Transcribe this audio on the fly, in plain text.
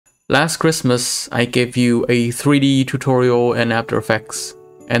Last Christmas, I gave you a 3D tutorial in After Effects,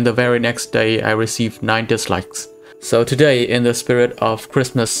 and the very next day I received 9 dislikes. So today, in the spirit of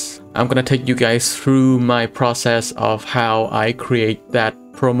Christmas, I'm gonna take you guys through my process of how I create that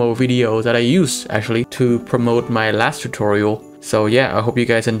promo video that I used actually to promote my last tutorial. So yeah, I hope you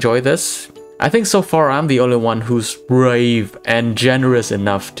guys enjoy this. I think so far I'm the only one who's brave and generous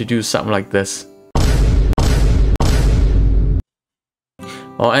enough to do something like this.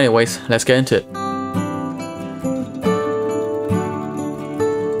 Well, anyways, let's get into it.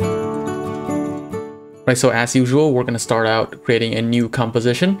 Right, so as usual, we're gonna start out creating a new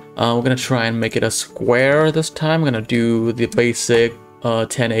composition. We're gonna try and make it a square this time. I'm gonna do the basic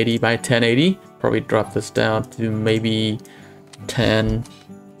 1080 by 1080. Probably drop this down to maybe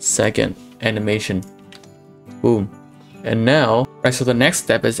 10-second animation. Boom. And now, right, so the next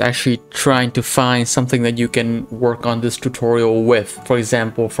step is actually trying to find something that you can work on this tutorial with. For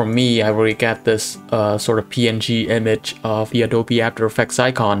example, for me, I already got this sort of PNG image of the Adobe After Effects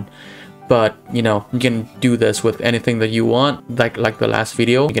icon. But, you know, you can do this with anything that you want, like the last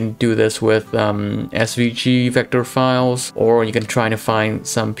video. You can do this with SVG vector files, or you can try to find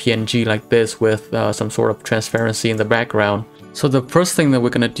some PNG like this with some sort of transparency in the background. So the first thing that we're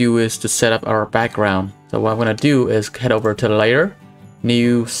gonna do is to set up our background. So what I'm gonna do is head over to Layer,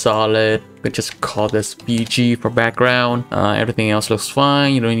 New, Solid. We just call this BG for background. Everything else looks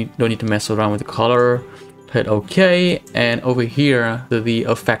fine. You don't need to mess around with the color. Hit OK, and over here to the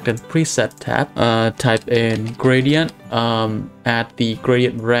Effect and Preset tab, type in gradient, add the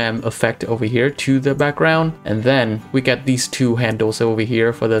gradient RAM effect over here to the background, and then we get these two handles over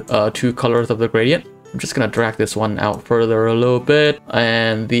here for the two colors of the gradient. I'm just gonna drag this one out further a little bit,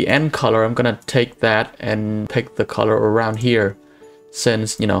 and the end color, I'm gonna take that and pick the color around here,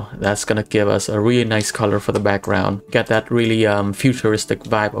 since, you know, that's gonna give us a really nice color for the background. Get that really futuristic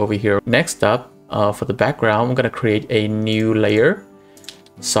vibe over here. Next up, for the background, I'm gonna create a new layer,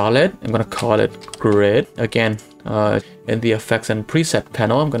 solid. I'm gonna call it grid. Again, in the effects and preset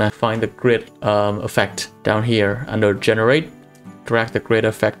panel, I'm gonna find the grid effect down here under generate, drag the grid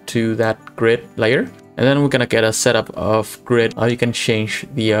effect to that grid layer. And then we're gonna get a setup of grid. You can change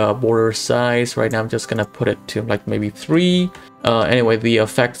the border size. Right now I'm just gonna put it to like maybe 3. Anyway, the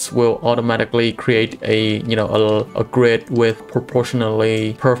effects will automatically create a a grid with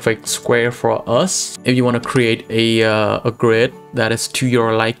proportionally perfect square for us. If you want to create a grid that is to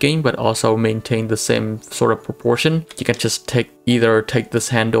your liking but also maintain the same sort of proportion, you can just either take this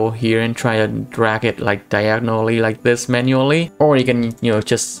handle here and try and drag it like diagonally like this manually, or you can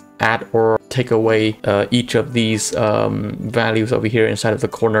just add or take away each of these values over here inside of the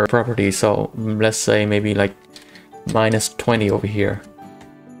corner property. So let's say maybe like -20 over here,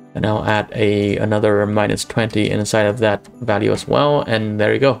 and I'll add another -20 inside of that value as well, and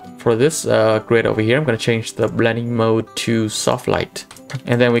there you go. For this grid over here, I'm going to change the blending mode to soft light,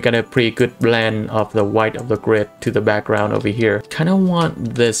 and then we got a pretty good blend of the white of the grid to the background over here. Kind of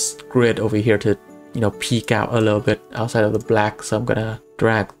want this grid over here to peek out a little bit outside of the black, so I'm gonna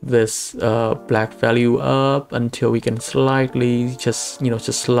drag this black value up until we can slightly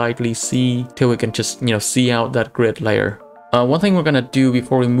slightly see, till we can just see out that grid layer. One thing we're gonna do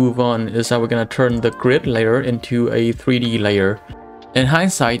before we move on is that we're gonna turn the grid layer into a 3D layer. In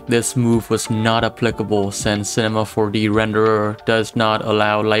hindsight, this move was not applicable since Cinema 4D renderer does not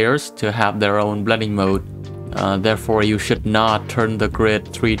allow layers to have their own blending mode. Therefore, you should not turn the grid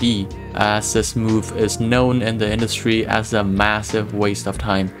 3D, as this move is known in the industry as a massive waste of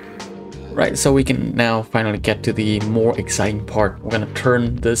time. Right, so we can now finally get to the more exciting part. We're gonna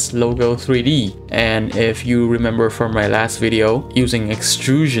turn this logo 3D. And if you remember from my last video, using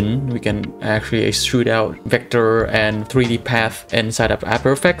extrusion, we can actually extrude out vector and 3D path inside of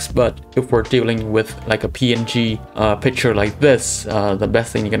After Effects. But if we're dealing with like a PNG picture like this, the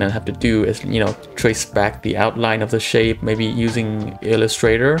best thing you're gonna have to do is, trace back the outline of the shape, maybe using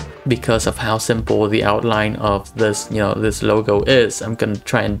Illustrator. Because of how simple the outline of this, this logo is, I'm gonna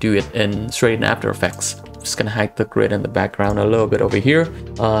try and do it straight in After Effects. Just gonna hide the grid in the background a little bit over here.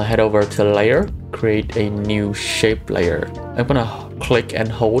 Head over to Layer, create a new shape layer. I'm gonna click and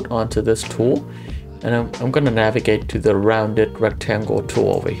hold onto this tool, and I'm gonna navigate to the rounded rectangle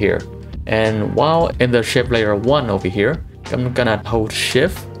tool over here. And while in the shape layer 1 over here, I'm gonna hold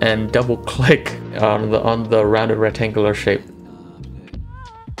shift and double click on the rounded rectangular shape.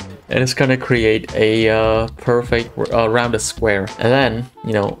 And it's gonna create a perfect rounded square. And then,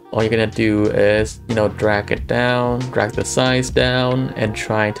 all you're gonna do is, drag it down, drag the size down, and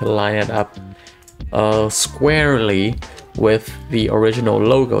try to line it up squarely with the original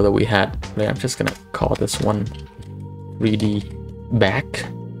logo that we had. I'm just gonna call this one 3D back.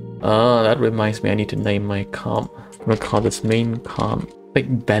 That reminds me, I need to name my comp. I'm gonna call this main comp. I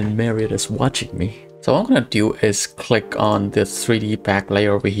think Ben Marriott is watching me. So what I'm gonna do is click on this 3D back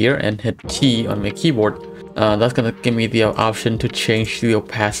layer over here and hit T on my keyboard. That's gonna give me the option to change the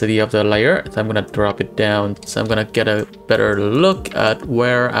opacity of the layer. So I'm gonna drop it down. So I'm gonna get a better look at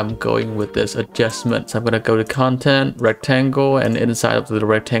where I'm going with this adjustment. So I'm gonna go to content, rectangle, and inside of the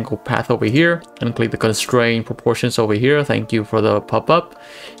rectangle path over here, and click the constraint proportions over here. Thank you for the pop-up.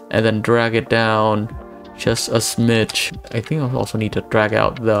 And then drag it down just a smidge. I think I'll also need to drag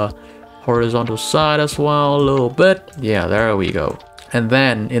out the horizontal side as well a little bit. Yeah, there we go. And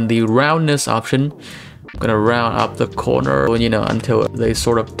then in the roundness option, I'm gonna round up the corner, you know, until they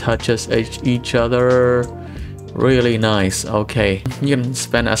sort of touches each other. Really nice. Okay, you can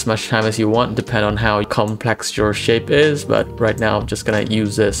spend as much time as you want, depending on how complex your shape is, but right now I'm just gonna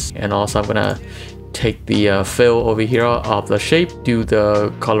use this. And also I'm gonna take the fill over here of the shape, do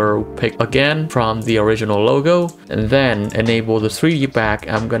the color pick again from the original logo, and then enable the 3D back.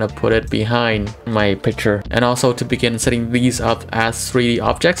 I'm gonna put it behind my picture. And also to begin setting these up as 3D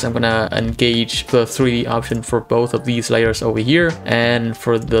objects, I'm gonna engage the 3D option for both of these layers over here. And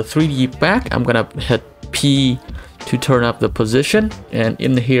for the 3D back, I'm gonna hit P to turn up the position, and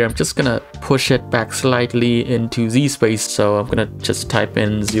in here I'm just gonna push it back slightly into Z space. So I'm gonna just type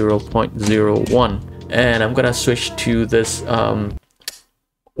in 0.01, and I'm gonna switch to this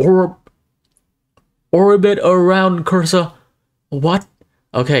orbit around cursor. What?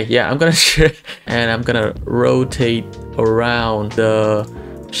 Okay, yeah, I'm gonna and I'm gonna rotate around the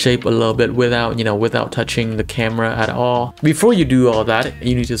shape a little bit without, you know, without touching the camera at all. Before you do all that,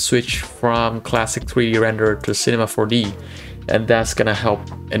 you need to switch from classic 3D render to Cinema 4D, and that's gonna help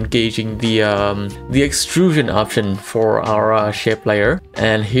engaging the extrusion option for our shape layer.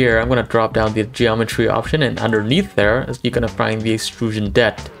 And here I'm gonna drop down the geometry option, and underneath there you're gonna find the extrusion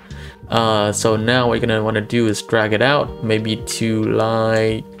depth. So now what you're gonna want to do is drag it out, maybe to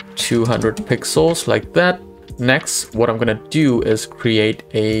like 200 pixels like that. Next, what I'm gonna do is create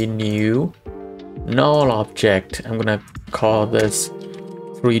a new null object. I'm gonna call this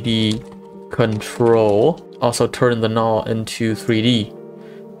 3D control. Also turn the null into 3D.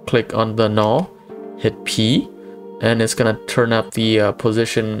 Click on the null, hit P, and it's gonna turn up the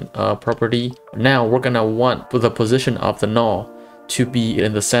position property. Now we're gonna want the position of the null to be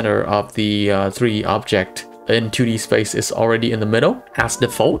in the center of the 3D object. In 2D space is already in the middle as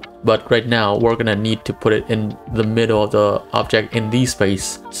default, but right now we're gonna need to put it in the middle of the object in D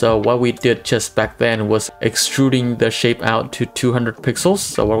space. So what we did just back then was extruding the shape out to 200 pixels.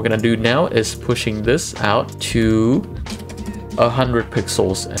 So what we're gonna do now is pushing this out to 100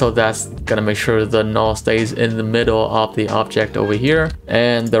 pixels. So that's gonna make sure the null stays in the middle of the object over here,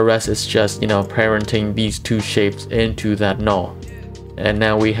 and the rest is just, you know, parenting these two shapes into that null. And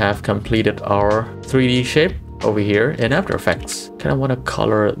now we have completed our 3D shape over here in After Effects. Kind of want to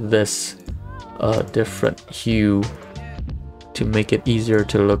color this a different hue to make it easier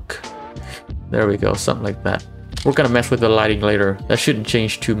to look. There we go, something like that. We're gonna mess with the lighting later. That shouldn't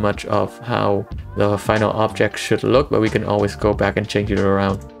change too much of how the final object should look, but we can always go back and change it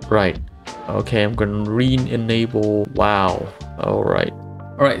around. Right. Okay, I'm gonna re-enable. Wow. All right.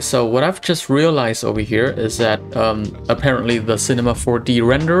 Alright, so what I've just realized over here is that apparently the Cinema 4D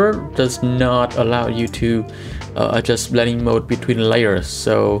renderer does not allow you to adjust blending mode between layers.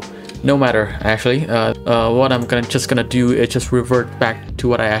 So no matter, actually, what I'm just gonna do is just revert back to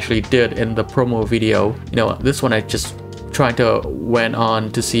what I actually did in the promo video. You know, this one I just trying to went on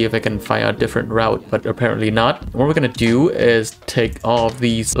to see if I can find a different route, but apparently not. What we're gonna do is take all of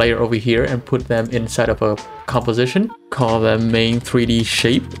these layers over here and put them inside of a composition. Call them main 3D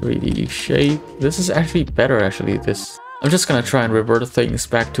shape. 3D shape. This is actually better, actually. I'm just gonna try and revert things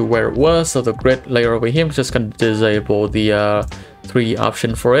back to where it was. So the grid layer over here, I'm just gonna disable the 3D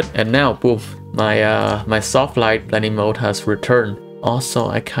option for it, and now boom, my soft light blending mode has returned. Also,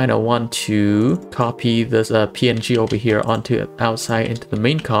 I kind of want to copy this PNG over here onto outside into the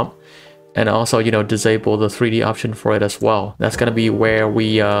main comp, and also, you know, disable the 3D option for it as well. That's gonna be where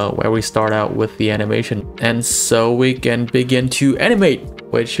we start out with the animation, and so we can begin to animate,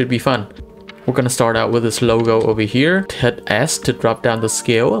 which should be fun. We're gonna start out with this logo over here. Hit S to drop down the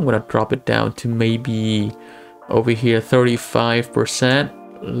scale. I'm gonna drop it down to maybe over here 35%.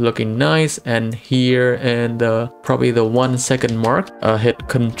 Looking nice. And here in probably the 1 second mark, hit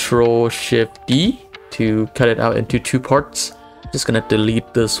Control Shift D to cut it out into 2 parts. Just gonna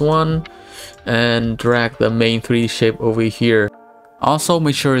delete this one and drag the main 3D shape over here. Also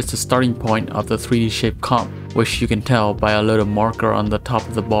make sure it's the starting point of the 3D shape comp, which you can tell by a little marker on the top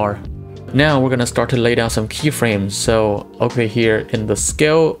of the bar. Now we're gonna start to lay down some keyframes. So over here in the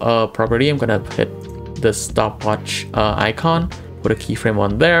scale property, I'm gonna hit the stopwatch icon, put a keyframe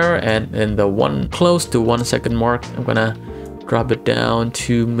on there, and in the one close to 1 second mark, I'm gonna drop it down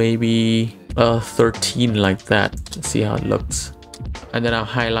to maybe 13 like that. Let's see how it looks. And then I'll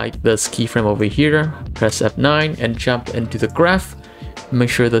highlight this keyframe over here, press F9 and jump into the graph. Make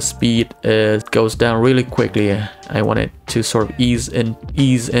sure the speed goes down really quickly. I want it to sort of ease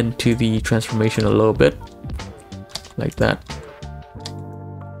into the transformation a little bit, like that.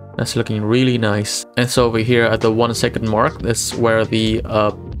 That's looking really nice. And so over here at the 1 second mark, that's where the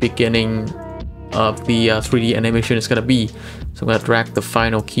beginning of the 3D animation is gonna be. So I'm gonna drag the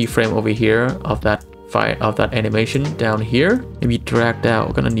final keyframe over here of that animation down here. Maybe drag that.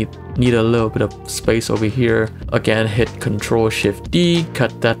 We're gonna need a little bit of space over here. Again, hit Control Shift D,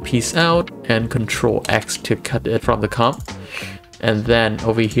 cut that piece out, and Control X to cut it from the comp. And then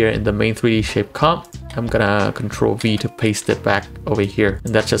over here in the main 3D shape comp, I'm gonna Control V to paste it back over here.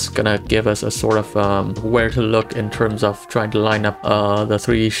 And that's just gonna give us a sort of where to look in terms of trying to line up the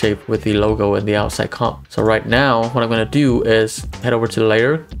 3D shape with the logo and the outside comp. So right now, what I'm gonna do is head over to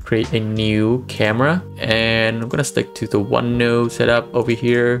Layer, create a new camera, and I'm gonna stick to the one node setup over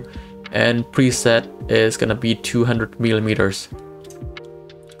here. And preset is gonna be 200 millimeters.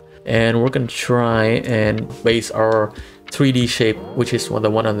 And we're gonna try and base our 3D shape, which is the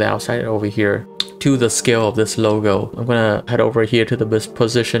one on the outside over here, to the scale of this logo. I'm gonna head over here to the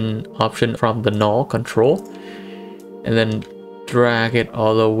position option from the null control, and then drag it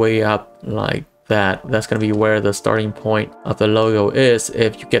all the way up like that. That's gonna be where the starting point of the logo is.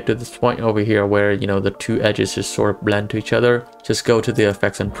 If you get to this point over here where, you know, the two edges just sort of blend to each other, just go to the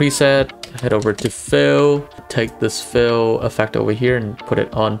effects and preset, head over to fill, take this fill effect over here and put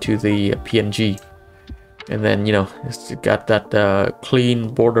it onto the PNG. And then, you know, it's got that clean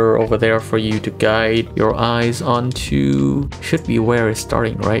border over there for you to guide your eyes onto. Should be where it's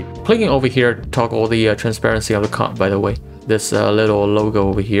starting, right? Clicking over here to toggle the transparency of the comp, by the way. This little logo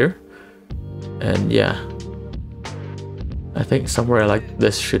over here. And yeah, I think somewhere like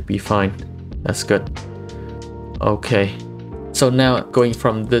this should be fine. That's good. Okay. So now going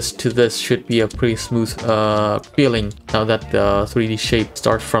from this to this should be a pretty smooth feeling. Now that the 3D shape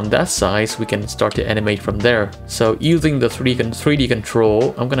starts from that size, we can start to animate from there. So using the 3D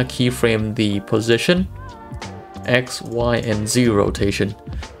control, I'm gonna keyframe the position, X, Y, and Z rotation.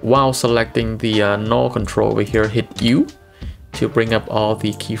 While selecting the null control over here, hit U to bring up all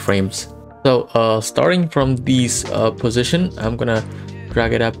the keyframes. So starting from these position, I'm gonna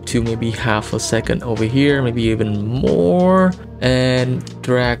drag it up to maybe half a second over here, maybe even more, and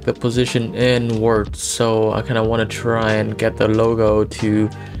drag the position inwards. So I kind of want to try and get the logo to,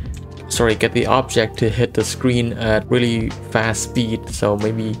 get the object to hit the screen at really fast speed. So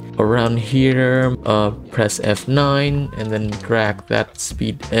maybe around here, press F9 and then drag that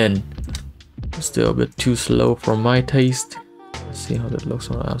speed in. Still a bit too slow for my taste. Let's see how that looks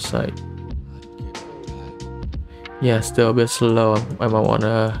on the outside. Yeah, still a bit slow. I might want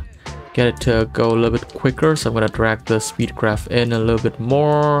to get it to go a little bit quicker, so I'm going to drag the speed graph in a little bit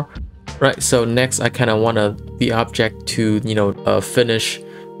more. Right, so next I kind of want the object to, you know, finish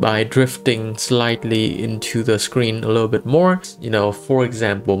by drifting slightly into the screen a little bit more. You know, for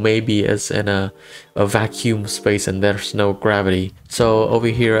example, maybe it's in a vacuum space and there's no gravity. So over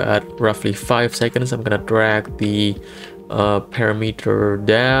here at roughly 5 seconds, I'm going to drag the parameter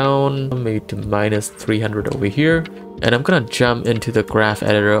down maybe to -300 over here, and I'm gonna jump into the graph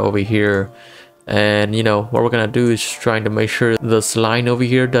editor over here. And you know what we're gonna do is trying to make sure this line over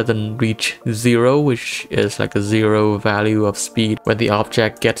here doesn't reach 0, which is like a 0 value of speed. When the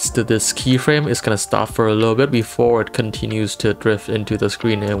object gets to this keyframe, it's gonna stop for a little bit before it continues to drift into the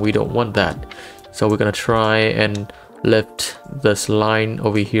screen, and we don't want that. So we're gonna try and lift this line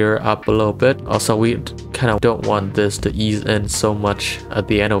over here up a little bit. Also, we kind of don't want this to ease in so much at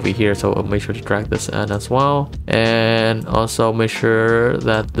the end over here, so I'll make sure to drag this in as well. And also make sure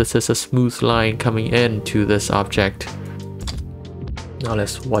that this is a smooth line coming into this object. Now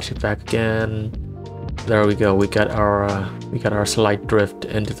let's watch it back again. There we go. We got our slight drift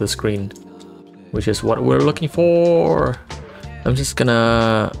into the screen, which is what we're looking for. I'm just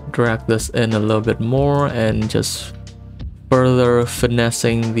gonna drag this in a little bit more and just further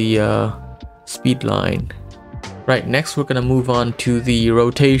finessing the speed line. Right, next we're gonna move on to the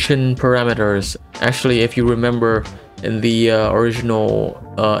rotation parameters. Actually, if you remember in the original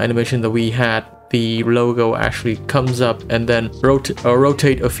animation that we had, the logo actually comes up and then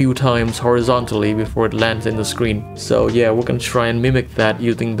rotate a few times horizontally before it lands in the screen. So yeah, we're gonna try and mimic that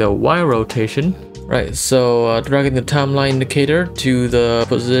using the Y rotation. Right, so dragging the timeline indicator to the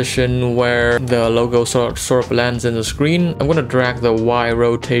position where the logo sort of lands in the screen. I'm gonna drag the Y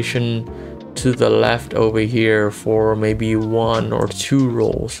rotation to the left over here for maybe 1 or 2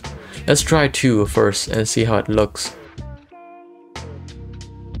 rolls. Let's try 2 first and see how it looks.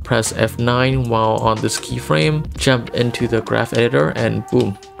 Press F9 while on this keyframe, jump into the graph editor and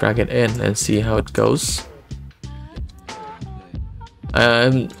boom, drag it in and see how it goes.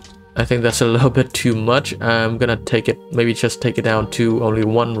 I think that's a little bit too much. I'm gonna take it, maybe just take it down to only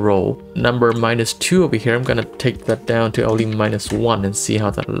 1 roll. Number -2 over here, I'm gonna take that down to only -1 and see how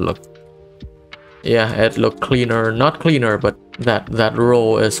that looks. Yeah, it looked cleaner, not cleaner, but that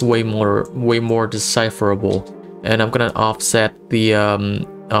roll is way more decipherable. And I'm gonna offset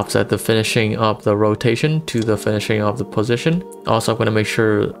the finishing of the rotation to the finishing of the position. Also, I'm gonna make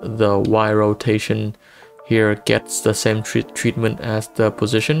sure the Y rotation here gets the same treatment as the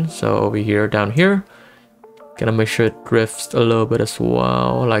position. So over here, down here, gonna make sure it drifts a little bit as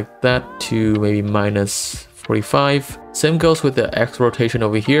well, like that, to maybe -45. Same goes with the X rotation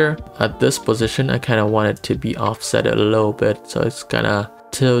over here. At this position, I kind of want it to be offset a little bit, so it's kind of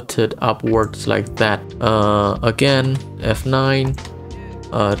tilted upwards like that. Again, F9.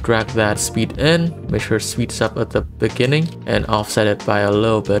 Drag that speed in, make sure it speeds up at the beginning and offset it by a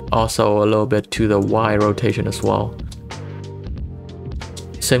little bit, also a little bit to the Y rotation as well.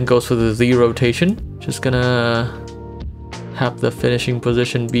 Same goes for the Z rotation. Just gonna have the finishing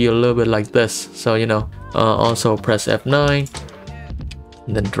position be a little bit like this, so you know, also press F9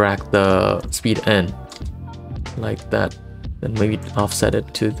 and then drag the speed in like that, then maybe offset it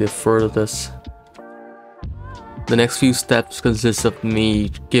to the furthest. The next few steps consist of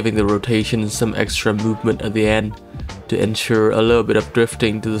me giving the rotation some extra movement at the end to ensure a little bit of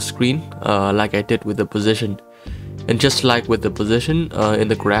drifting to the screen, like I did with the position. And just like with the position, in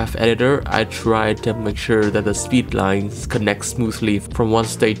the graph editor, I tried to make sure that the speed lines connect smoothly from one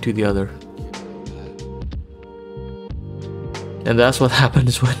state to the other. And that's what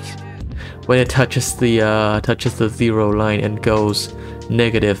happens when it touches the 0 line and goes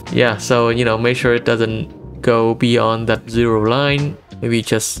negative. Yeah, so you know, make sure it doesn't go beyond that 0 line. Maybe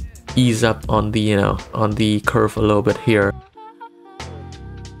just ease up on the, you know, on the curve a little bit here.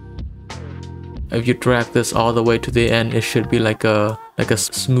 If you drag this all the way to the end, it should be like a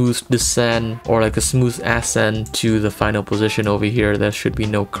smooth descent or like a smooth ascent to the final position over here. There should be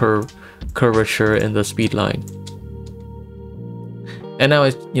no curvature in the speed line. And now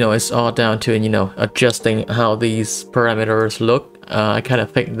it's all down to, you know, adjusting how these parameters look. I kind of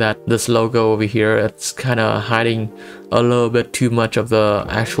think that this logo over here, it's kind of hiding a little bit too much of the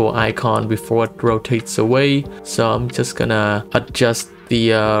actual icon before it rotates away. So I'm just gonna adjust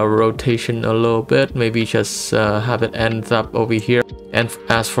the rotation a little bit, maybe just have it end up over here. And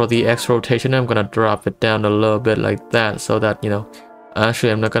as for the X rotation, I'm gonna drop it down a little bit like that, so that, you know,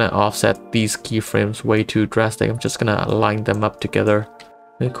 actually I'm not gonna offset these keyframes way too drastic. I'm just gonna line them up together.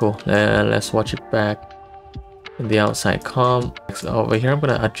 Okay, cool. And let's watch it back. In the outside comp over here, I'm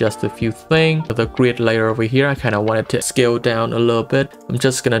gonna adjust a few things. The grid layer over here, I kind of wanted to scale down a little bit. I'm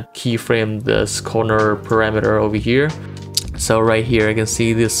just gonna keyframe this corner parameter over here. So right here, I can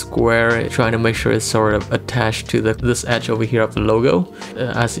see this square, trying to make sure it's sort of attached to this edge over here of the logo.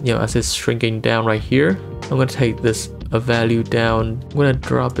 As you know, as it's shrinking down right here, I'm gonna take this value down. I'm gonna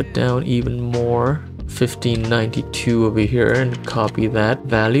drop it down even more, 1592 over here, and copy that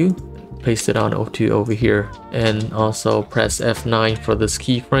value. Paste it on O2 over here, and also press F9 for this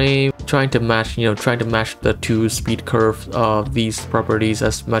keyframe, trying to match the two speed curves of these properties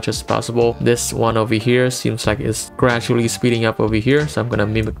as much as possible. This one over here seems like it's gradually speeding up over here, so I'm gonna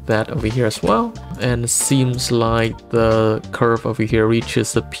mimic that over here as well. And it seems like the curve over here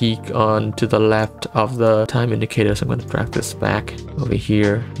reaches the peak on to the left of the time indicator, so I'm gonna drag this back over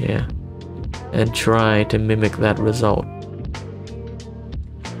here, yeah, and try to mimic that result.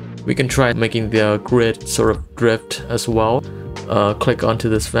 We can try making the grid sort of drift as well. Click onto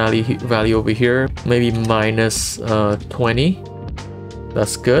this value over here, maybe -20.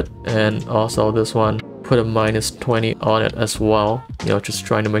 That's good. And also this one, put a -20 on it as well. You know, just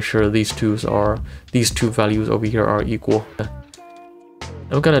trying to make sure these two values over here are equal.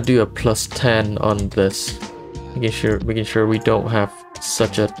 I'm gonna do a +10 on this, making sure we don't have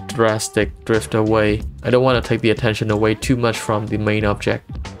such a drastic drift away. I don't want to take the attention away too much from the main object.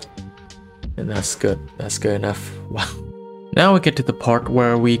 And that's good. That's good enough. Wow. Now we get to the part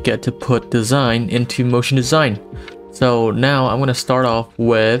where we get to put design into motion design. So now I'm gonna start off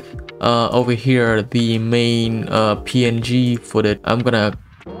with over here the main PNG footage. I'm gonna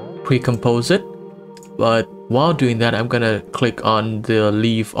pre-compose it, but while doing that, I'm gonna click on the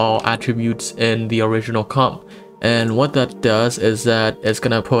leave all attributes in the original comp. And what that does is that it's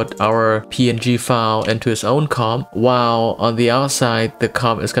gonna put our PNG file into its own comp, while on the outside, the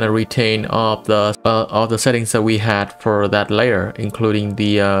comp is gonna retain all the settings that we had for that layer, including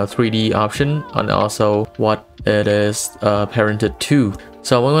the 3D option and also what it is parented to.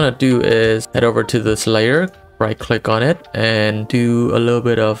 So what I'm gonna do is head over to this layer, right click on it, and do a little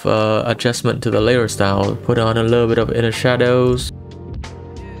bit of adjustment to the layer style. Put on a little bit of inner shadows,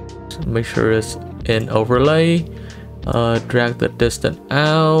 make sure it's in overlay, drag the distance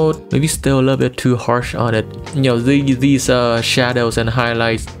out, maybe still a little bit too harsh on it. You know, these shadows and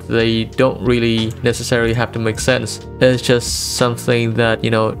highlights, they don't really necessarily have to make sense. It's just something that,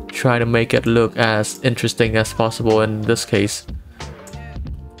 you know, try to make it look as interesting as possible in this case.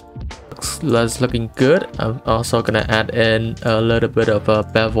 That's looking good. I'm also gonna add in a little bit of a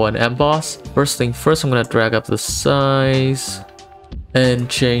bevel and emboss. First thing first, I'm gonna drag up the size and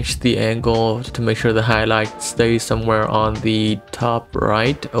change the angle to make sure the highlight stays somewhere on the top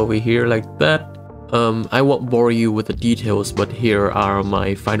right over here like that. I won't bore you with the details, but here are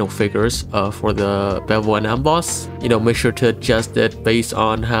my final figures for the bevel and emboss. You know, make sure to adjust it based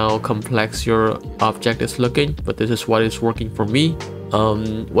on how complex your object is looking, but this is what is working for me.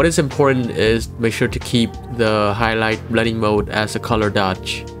 What is important is make sure to keep the highlight blending mode as a color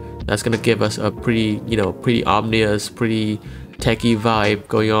dodge. That's gonna give us a pretty, you know, pretty obvious, pretty techie vibe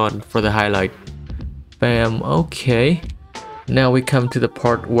going on for the highlight. Bam. Okay, now we come to the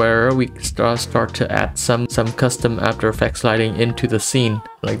part where we start to add some custom After Effects lighting into the scene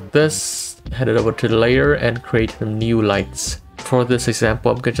like this. Head it over to the layer and create some new lights. For this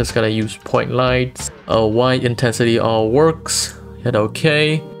example, I'm just gonna use point lights. White intensity all works. Hit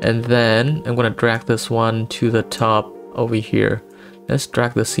OK, and then I'm gonna drag this one to the top over here. Let's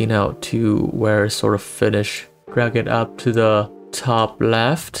drag the scene out to where it's sort of finished. Drag it up to the top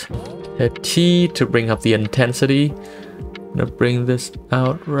left. Hit T to bring up the intensity. I'm gonna bring this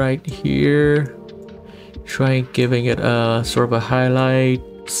out right here. Try giving it a sort of a highlight,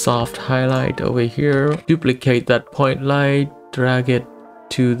 soft highlight over here. Duplicate that point light, drag it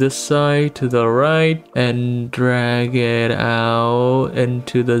to this side, to the right, and drag it out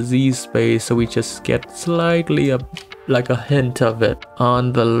into the Z space so we just get slightly like a hint of it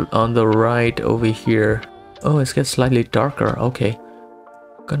on the right over here. Oh, it gets slightly darker. Okay,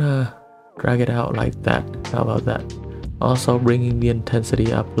 gonna drag it out like that. How about that? Also bringing the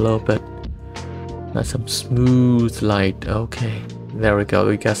intensity up a little bit. That's some smooth light. Okay, there we go.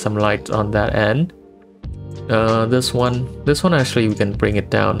 We got some light on that end. This one actually we can bring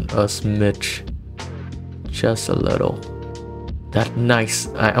it down a smidge, just a little. That nice.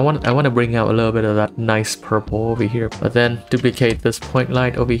 I want to bring out a little bit of that nice purple over here. But then duplicate this point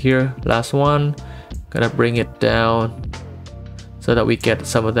light over here. Last one. Gonna bring it down so that we get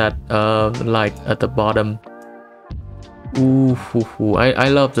some of that light at the bottom. Ooh, I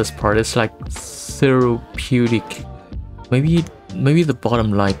love this part. It's like therapeutic. Maybe the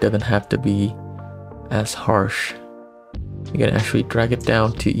bottom light doesn't have to be as harsh. You can actually drag it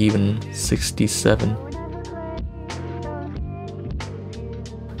down to even 67.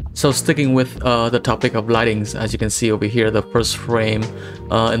 So sticking with the topic of lightings, as you can see over here, the first frame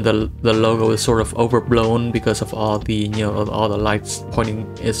and the logo is sort of overblown because of all the, you know, all the lights pointing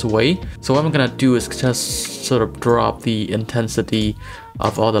its way. So what I'm gonna do is just sort of drop the intensity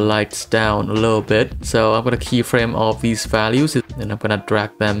of all the lights down a little bit. So I'm gonna keyframe all of these values and I'm gonna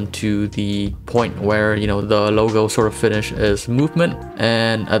drag them to the point where, you know, the logo sort of finish its movement.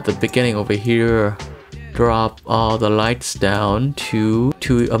 And at the beginning over here, drop all the lights down to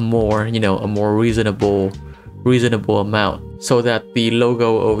a more, you know, a more reasonable amount, so that the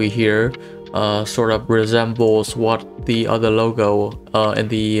logo over here sort of resembles what the other logo in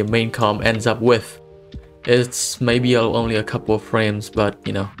the main comp ends up with. It's maybe only a couple of frames, but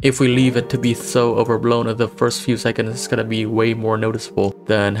you know, if we leave it to be so overblown at the first few seconds, it's gonna be way more noticeable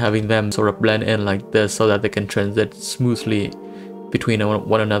than having them sort of blend in like this so that they can transit smoothly between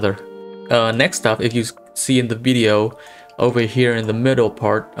one another. Next up, if you see in the video, over here in the middle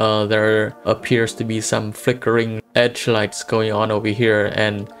part, there appears to be some flickering edge lights going on over here,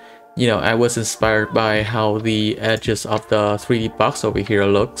 and you know, I was inspired by how the edges of the 3D box over here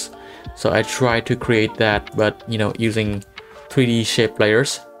looks, so I tried to create that, but you know, using 3D shape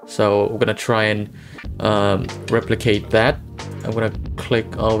layers. So we're gonna try and replicate that. I'm gonna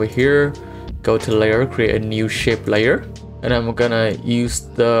click over here, go to layer, create a new shape layer. And I'm gonna use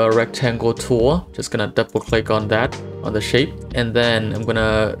the rectangle tool, just gonna double click on that, on the shape. And then I'm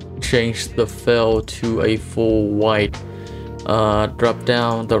gonna change the fill to a full white. Drop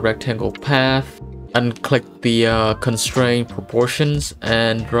down the rectangle path unclick the constraint proportions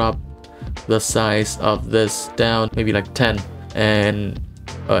and drop the size of this down maybe like 10 and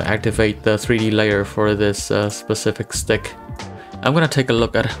activate the 3D layer for this specific stick. I'm gonna take a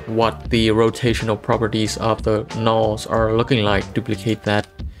look at what the rotational properties of the nulls are looking like, duplicate that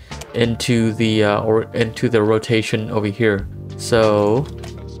into the rotation over here. So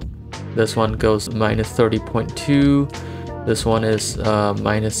this one goes minus 30.2, this one is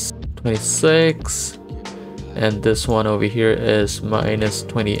minus 26, and this one over here is minus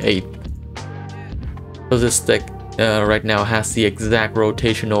 28. So this stick right now has the exact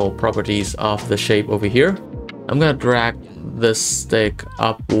rotational properties of the shape over here. I'm gonna drag this stick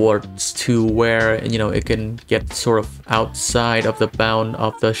upwards to where, you know, it can get sort of outside of the bound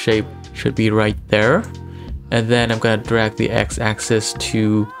of the shape, should be right there. And then I'm gonna drag the x-axis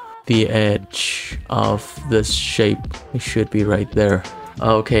to the edge of this shape, it should be right there.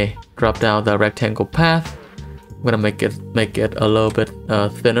 Okay, drop down the rectangle path. I'm gonna make it a little bit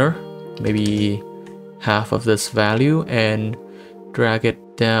thinner, maybe half of this value, and drag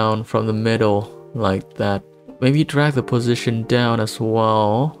it down from the middle like that. Maybe drag the position down as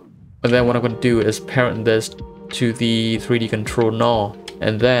well. And then what I'm going to do is parent this to the 3D control null.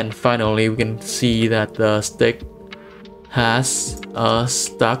 And then finally we can see that the stick has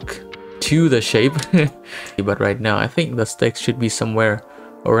stuck to the shape. But right now I think the stick should be somewhere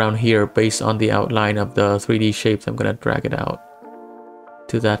around here based on the outline of the 3D shapes. I'm going to drag it out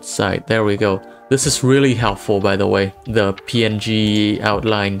to that side. There we go. This is really helpful, by the way, the PNG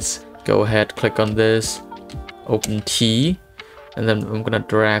outlines. Go ahead, click on this, open T, and then I'm gonna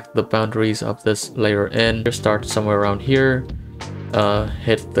drag the boundaries of this layer in. Start somewhere around here,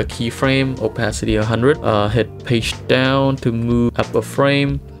 hit the keyframe, opacity 100, hit page down to move up a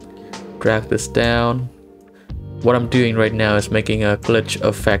frame, drag this down. What I'm doing right now is making a glitch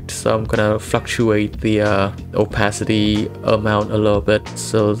effect, so I'm gonna fluctuate the opacity amount a little bit.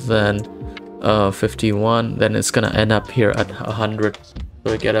 So then 51, then it's gonna end up here at 100.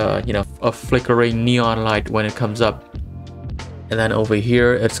 So we get a, you know, a flickering neon light when it comes up. And then over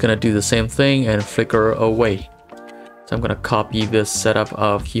here, it's gonna do the same thing and flicker away. So I'm gonna copy this setup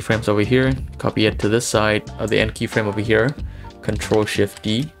of keyframes over here, copy it to this side of the end keyframe over here, Control Shift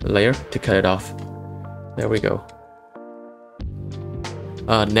D layer to cut it off. There we go.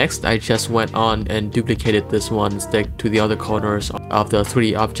 Next, I just went on and duplicated this one stick to the other corners of the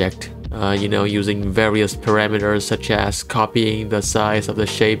 3D object. You know, using various parameters such as copying the size of the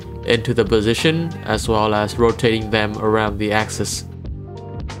shape into the position, as well as rotating them around the axis.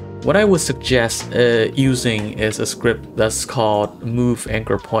 What I would suggest using is a script that's called move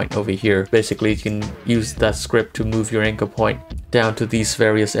anchor point over here. Basically, you can use that script to move your anchor point down to these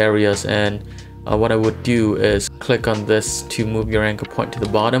various areas, and what I would do is click on this to move your anchor point to the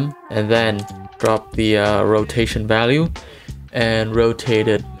bottom, and then drop the rotation value and rotate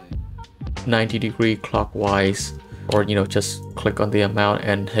it 90-degree clockwise, or, you know, just click on the amount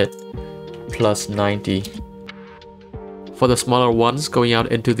and hit plus 90. For the smaller ones going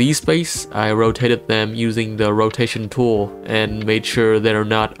out into the space, I rotated them using the rotation tool and made sure they're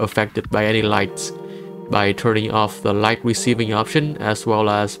not affected by any lights by turning off the light receiving option, as well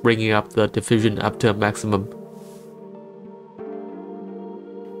as bringing up the diffusion up to maximum.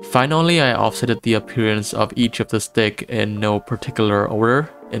 Finally, I offsetted the appearance of each of the stick in no particular order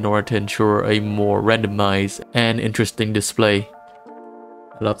in order to ensure a more randomized and interesting display.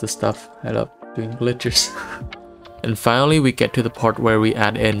 I love this stuff. I love doing glitches. And finally, we get to the part where we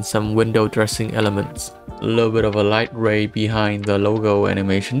add in some window dressing elements. A little bit of a light ray behind the logo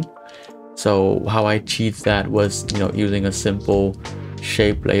animation. So how I achieved that was, you know, using a simple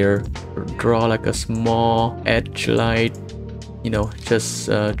shape layer. Draw like a small edge light, you know, just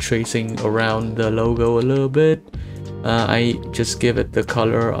tracing around the logo a little bit. I just give it the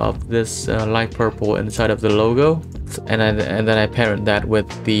color of this light purple inside of the logo, and then I parent that with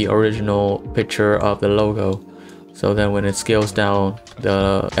the original picture of the logo. So then when it scales down,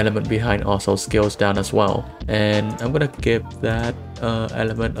 the element behind also scales down as well. And I'm gonna give that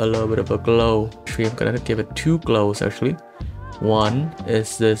element a little bit of a glow. Actually, I'm gonna give it two glows actually. One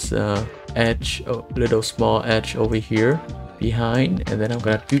is this edge, little small edge over here behind, and then I'm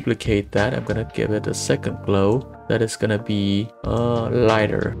gonna duplicate that. I'm gonna give it a second glow that is gonna be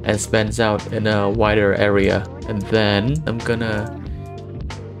lighter and spans out in a wider area. And then I'm gonna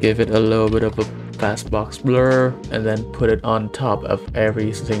give it a little bit of a fastbox blur and then put it on top of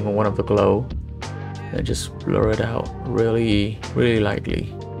every single one of the glow and just blur it out really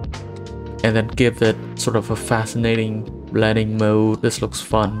lightly, and then give it sort of a fascinating blending mode. This looks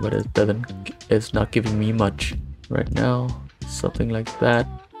fun, but it's not giving me much right now. Something like that.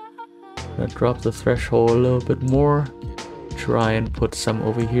 Gonna drop the threshold a little bit more. Try and put some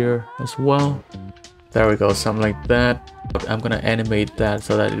over here as well. There we go, something like that. I'm gonna animate that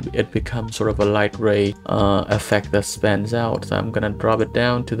so that it becomes sort of a light ray effect that spans out. So I'm gonna drop it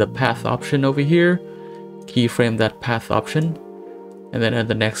down to the path option over here, keyframe that path option, and then at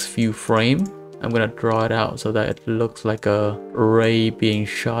the next view frame, I'm gonna draw it out so that it looks like a ray being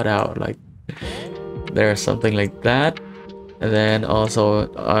shot out, like there's something like that. And then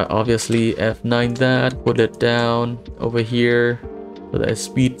also obviously F9 that, put it down over here so that it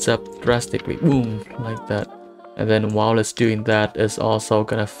speeds up drastically, boom, like that. And then while it's doing that, it's also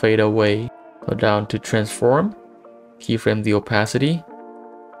gonna fade away. So down to transform, keyframe the opacity,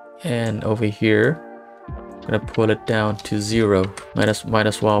 and over here I'm gonna pull it down to 0. Might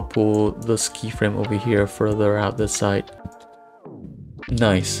as well pull this keyframe over here further out this side.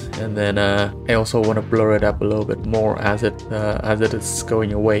 Nice. And then I also want to blur it up a little bit more as it is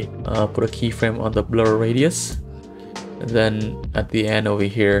going away. Put a keyframe on the blur radius, and then at the end over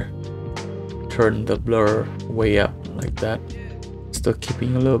here, turn the blur way up like that. Still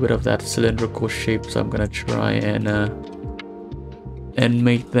keeping a little bit of that cylindrical shape, so I'm gonna try and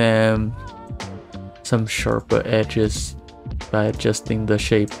make them some sharper edges by adjusting the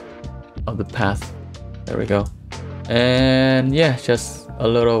shape of the path. There we go. And yeah, just a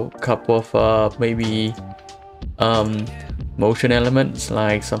little couple of maybe motion elements,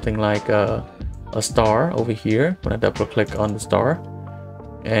 like something like a star over here. I'm gonna double click on the star,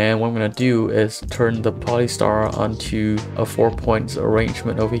 and what I'm gonna do is turn the polystar onto a 4 points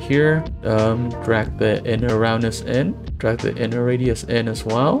arrangement over here. Drag the inner roundness in, drag the inner radius in as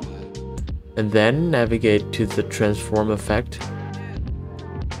well, and then navigate to the transform effect.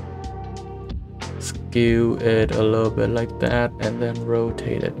 Skew it a little bit like that, and then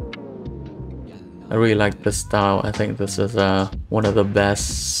rotate it. I really like this style. I think this is one of the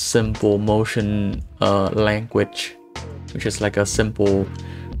best simple motion language, which is like a simple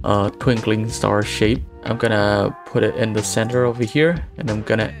twinkling star shape. I'm gonna put it in the center over here, and I'm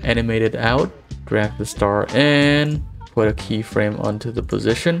gonna animate it out, drag the star in, put a keyframe onto the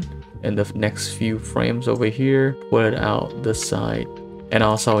position in the next few frames over here, put it out this side. And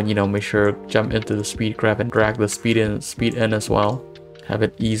also, you know, make sure jump into the speed grab and drag the speed in as well. Have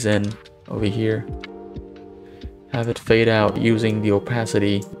it ease in over here. Have it fade out using the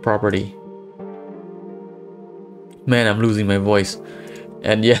opacity property. Man, I'm losing my voice.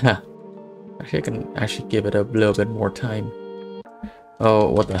 And yeah, actually I can actually give it a little bit more time. Oh,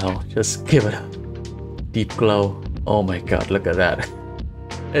 what the hell? Just give it a deep glow. Oh my god, look at that.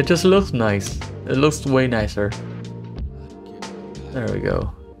 It just looks nice. It looks way nicer. There we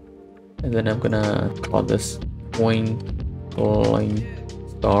go. And then I'm gonna call this twinkling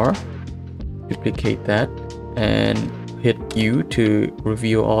star. Duplicate that and hit U to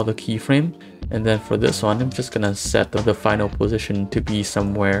reveal all the keyframe. And then for this one, I'm just gonna set the final position to be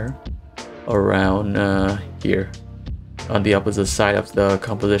somewhere around here on the opposite side of the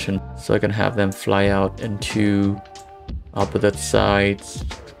composition, so I can have them fly out into opposite sides.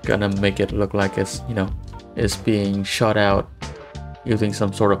 Gonna make it look like it's, you know, it's being shot out using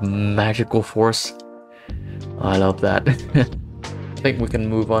some sort of magical force. I love that. I think we can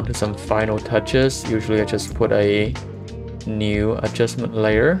move on to some final touches. Usually I just put a new adjustment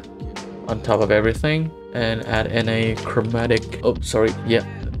layer on top of everything and add in a chromatic. Oh, sorry. Yeah,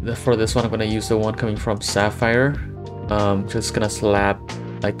 for this one I'm gonna use the one coming from Sapphire. Just gonna slap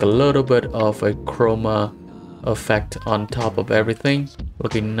like a little bit of a chroma effect on top of everything,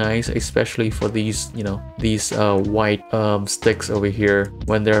 looking nice, especially for these, you know, these white sticks over here.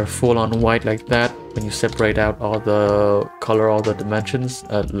 When they're full on white like that, when you separate out all the color, all the dimensions,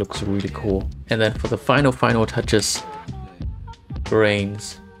 it looks really cool. And then for the final touches,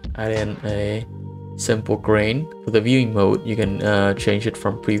 grains. Add in a simple grain. For the viewing mode, you can change it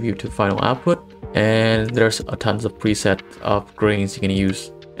from preview to final output, and there's a tons of presets of grains you can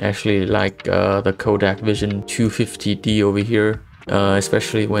use. Actually like the Kodak Vision 250D over here,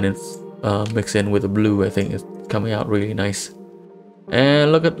 especially when it's mixed in with the blue. I think it's coming out really nice.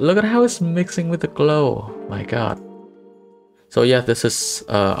 And look at how it's mixing with the glow. My god. So yeah, this is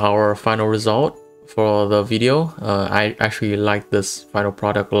our final result for the video. I actually like this final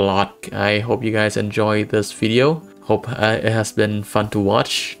product a lot. I hope you guys enjoy this video. Hope it has been fun to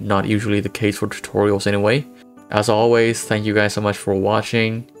watch. Not usually the case for tutorials anyway. As always, thank you guys so much for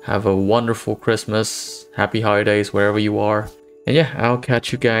watching. Have a wonderful Christmas, happy holidays wherever you are. And yeah, I'll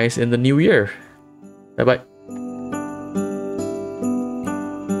catch you guys in the new year. Bye bye.